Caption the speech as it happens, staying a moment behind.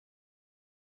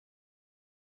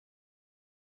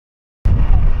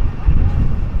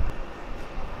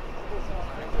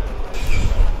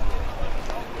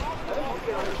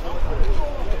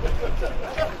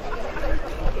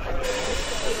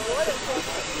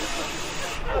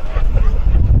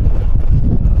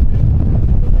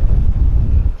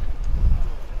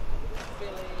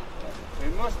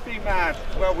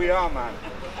you are, man.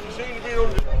 You seem to be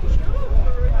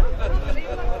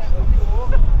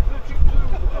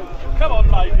Come on,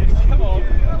 ladies, come on.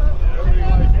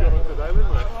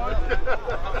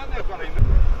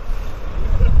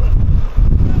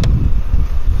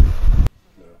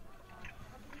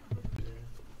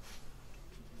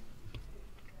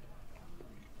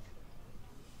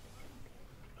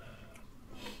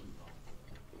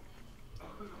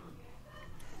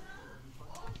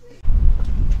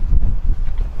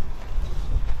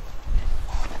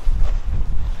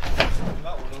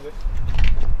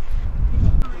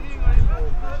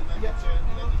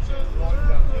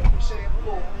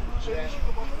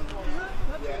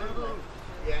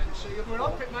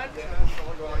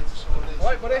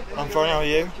 I'm fine, how are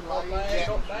you? I'm going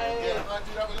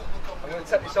to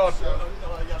take this on.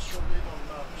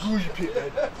 You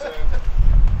Pitmen.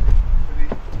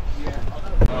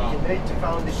 You need to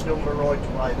find this number right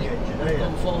away, the engineer.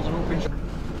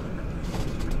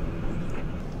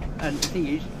 And the thing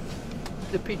is,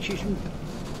 the pitch isn't,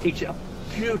 it's a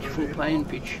beautiful playing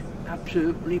pitch,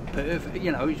 absolutely perfect.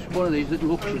 You know, it's one of these that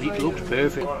looks, and it looks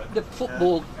perfect. The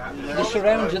football, the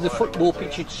surrounds of the football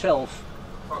pitch itself.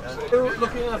 We were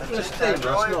looking at this thing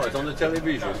last night on the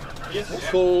television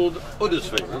called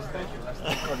Huddersfield.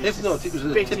 If not, it was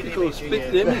a typical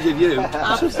spit image of you.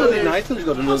 Absolutely, Nathan's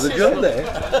got another job there.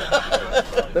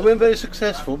 They weren't very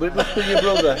successful, but it must be your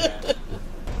brother.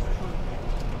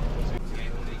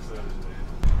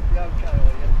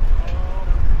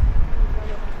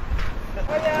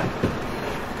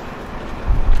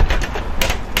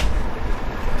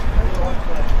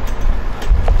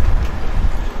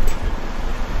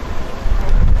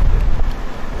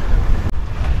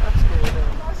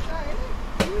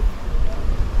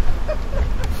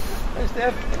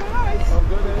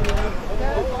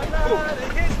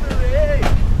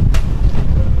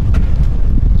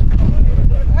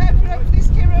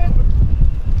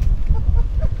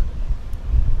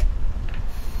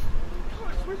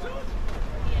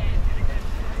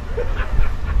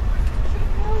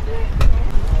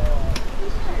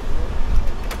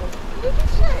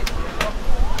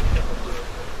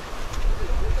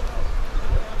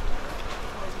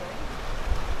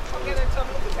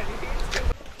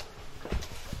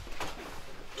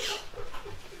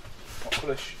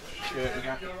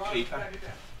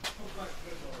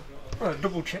 Right,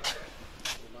 double check.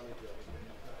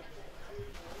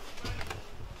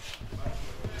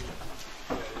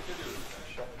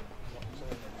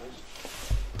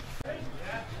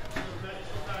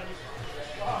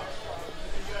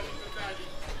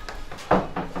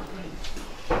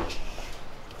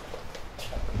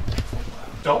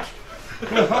 Dot.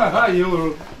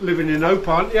 You're living in Hope,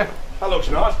 aren't you? That looks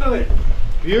nice, doesn't it?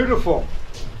 Beautiful.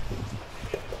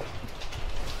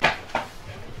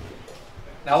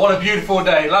 Now what a beautiful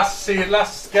day. Last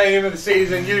game of the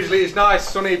season. Usually it's nice,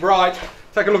 sunny, bright.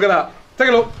 Take a look at that. Take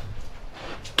a look.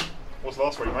 What's the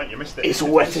last week, mate? You missed it. It's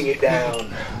wetting it down.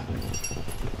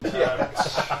 There you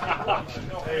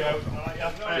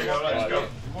go. Let's go.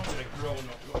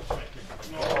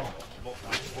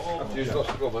 You've got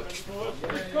to go, mate.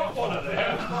 We've got one of them.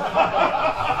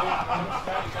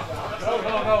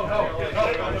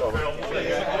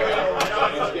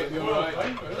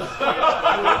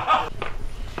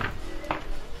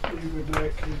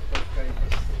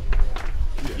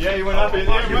 Yeah, you went happy. You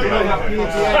went happy.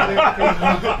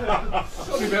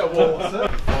 Only a bit of water.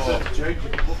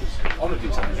 Holiday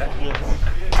time, yeah?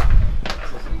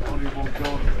 Only one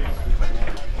corner.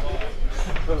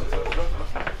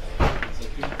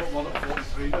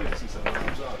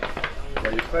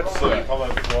 Yeah, you're fed so you follow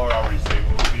before our receipt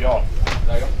will be on.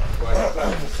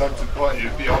 So to quite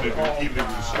you'd be on it even if it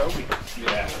was snowy.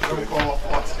 Yeah. Don't call off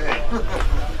last day.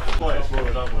 Quite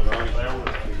slowed up with right there.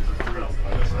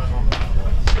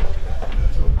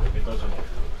 It doesn't.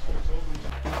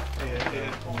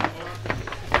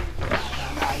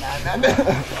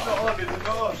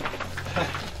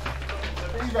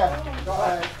 No. Go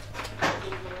ahead.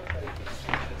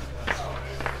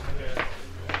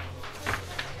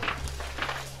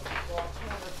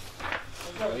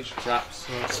 Chaps.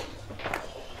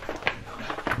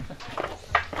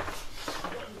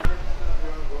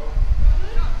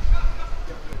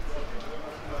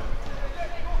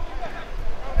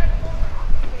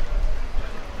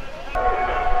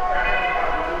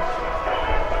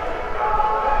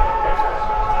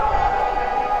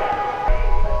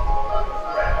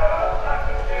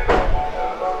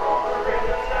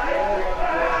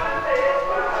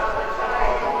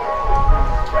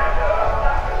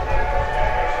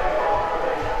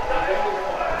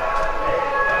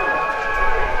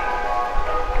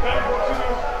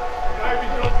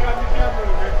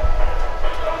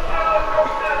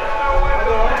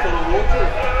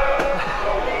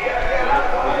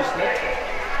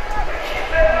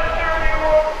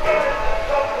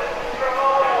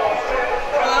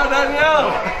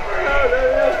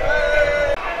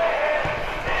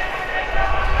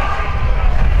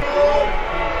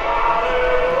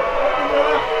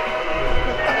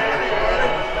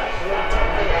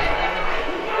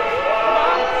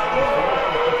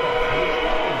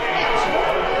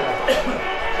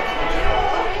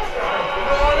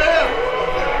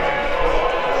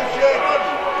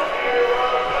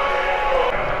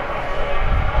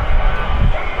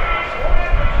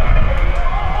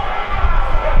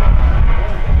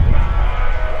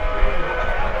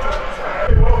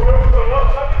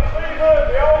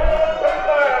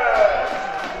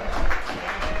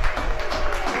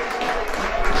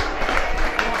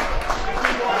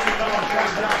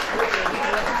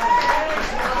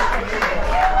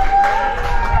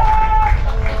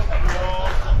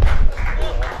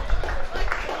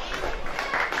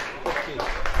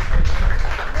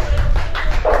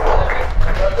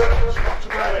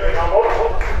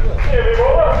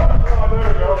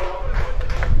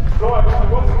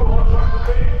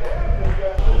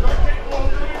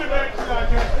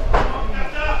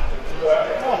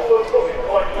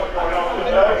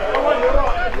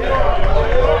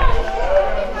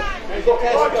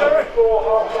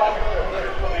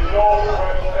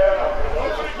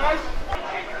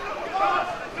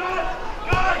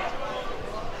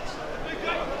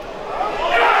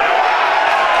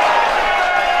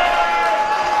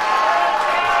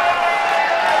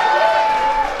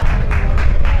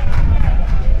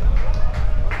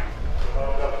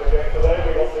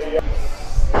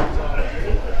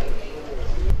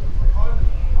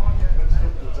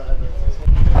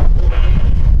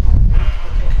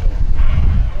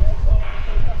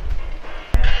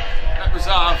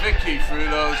 Vicky through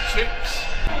those chips.